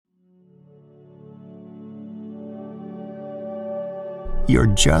You're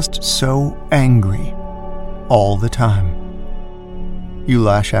just so angry all the time. You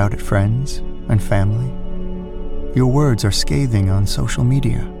lash out at friends and family. Your words are scathing on social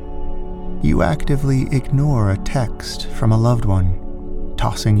media. You actively ignore a text from a loved one,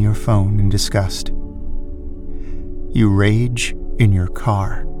 tossing your phone in disgust. You rage in your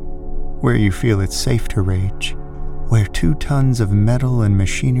car, where you feel it's safe to rage, where 2 tons of metal and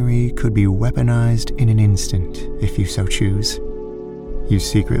machinery could be weaponized in an instant if you so choose. You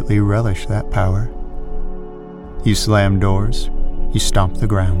secretly relish that power. You slam doors, you stomp the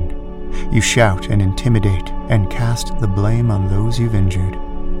ground, you shout and intimidate and cast the blame on those you've injured.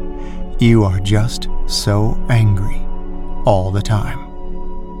 You are just so angry all the time.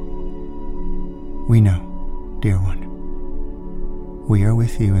 We know, dear one. We are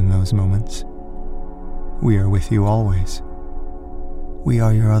with you in those moments. We are with you always. We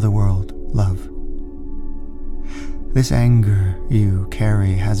are your other world, love. This anger you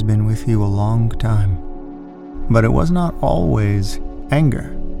carry has been with you a long time, but it was not always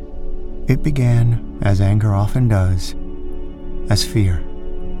anger. It began, as anger often does, as fear.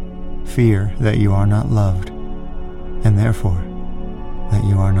 Fear that you are not loved, and therefore that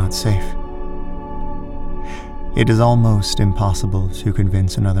you are not safe. It is almost impossible to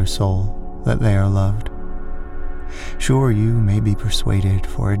convince another soul that they are loved. Sure, you may be persuaded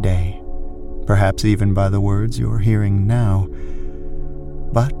for a day, perhaps even by the words you're hearing now,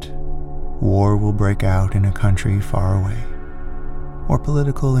 but war will break out in a country far away, or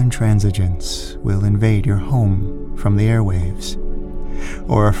political intransigence will invade your home from the airwaves,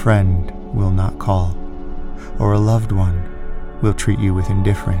 or a friend will not call, or a loved one will treat you with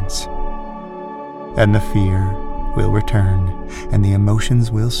indifference. And the fear will return, and the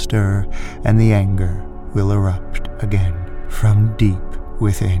emotions will stir, and the anger will erupt again from deep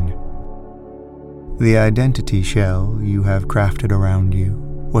within. The identity shell you have crafted around you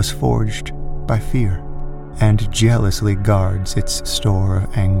was forged by fear, and jealously guards its store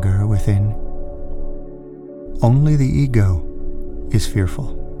of anger within. Only the ego is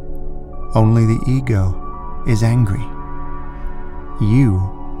fearful. Only the ego is angry. You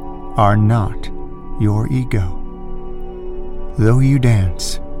are not your ego. Though you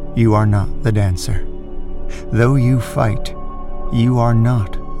dance, you are not the dancer. Though you fight, you are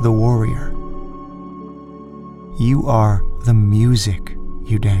not the warrior. You are the music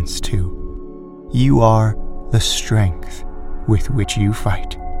you dance to. You are the strength with which you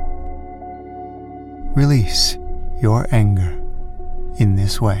fight. Release your anger in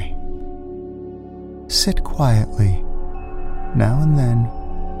this way. Sit quietly now and then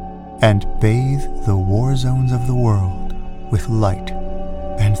and bathe the war zones of the world with light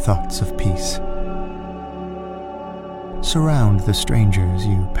and thoughts of peace. Surround the strangers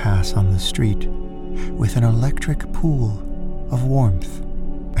you pass on the street with an electric pool of warmth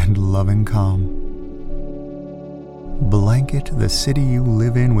and loving calm. Blanket the city you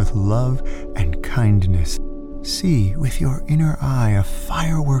live in with love and kindness. See with your inner eye a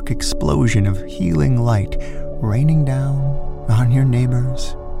firework explosion of healing light raining down on your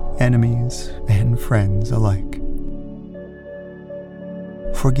neighbors, enemies, and friends alike.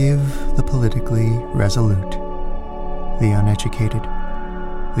 Forgive the politically resolute, the uneducated,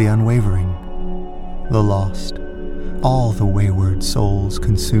 the unwavering, the lost, all the wayward souls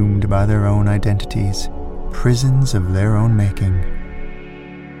consumed by their own identities, prisons of their own making.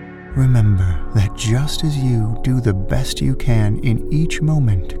 Remember that just as you do the best you can in each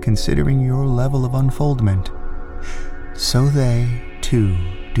moment considering your level of unfoldment, so they, too,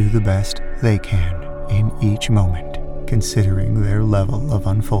 do the best they can in each moment considering their level of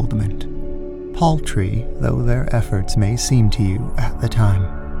unfoldment, paltry though their efforts may seem to you at the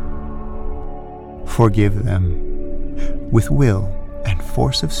time. Forgive them with will and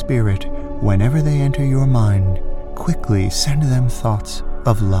force of spirit. Whenever they enter your mind, quickly send them thoughts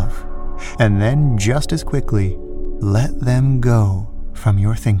of love, and then just as quickly let them go from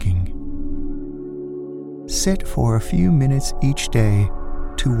your thinking. Sit for a few minutes each day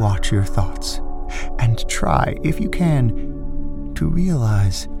to watch your thoughts, and try, if you can, to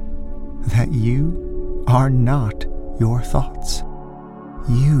realize that you are not your thoughts.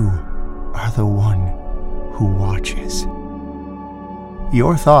 You are the one who watches.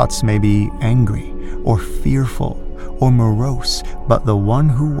 Your thoughts may be angry or fearful or morose, but the one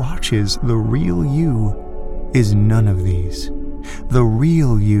who watches, the real you, is none of these. The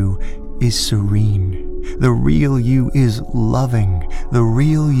real you is serene. The real you is loving. The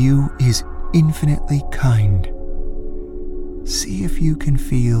real you is infinitely kind. See if you can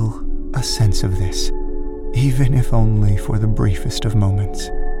feel a sense of this, even if only for the briefest of moments.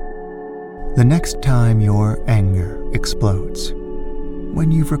 The next time your anger explodes,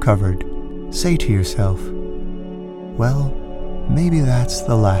 When you've recovered, say to yourself, well, maybe that's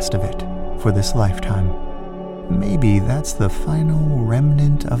the last of it for this lifetime. Maybe that's the final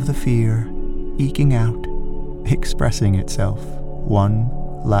remnant of the fear eking out, expressing itself one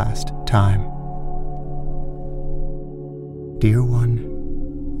last time. Dear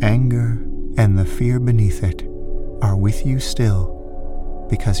one, anger and the fear beneath it are with you still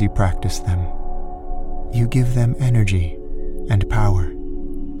because you practice them. You give them energy and power.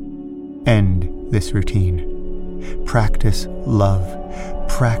 End this routine. Practice love.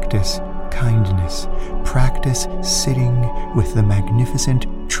 Practice kindness. Practice sitting with the magnificent,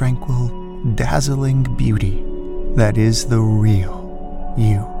 tranquil, dazzling beauty that is the real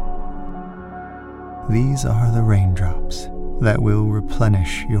you. These are the raindrops that will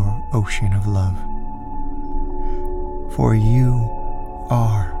replenish your ocean of love. For you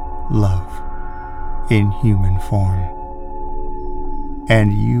are love in human form.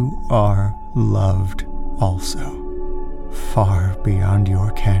 And you are loved also, far beyond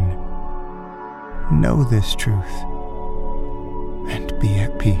your ken. Know this truth and be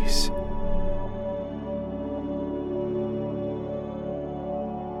at peace.